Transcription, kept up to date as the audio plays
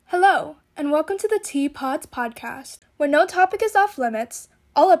and welcome to the TeaPods podcast, where no topic is off limits,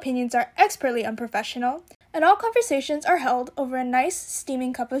 all opinions are expertly unprofessional, and all conversations are held over a nice,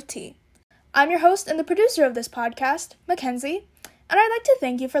 steaming cup of tea. I'm your host and the producer of this podcast, Mackenzie, and I'd like to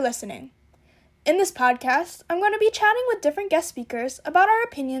thank you for listening. In this podcast, I'm going to be chatting with different guest speakers about our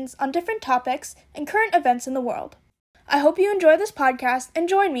opinions on different topics and current events in the world. I hope you enjoy this podcast and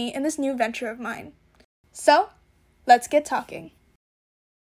join me in this new venture of mine. So, let's get talking.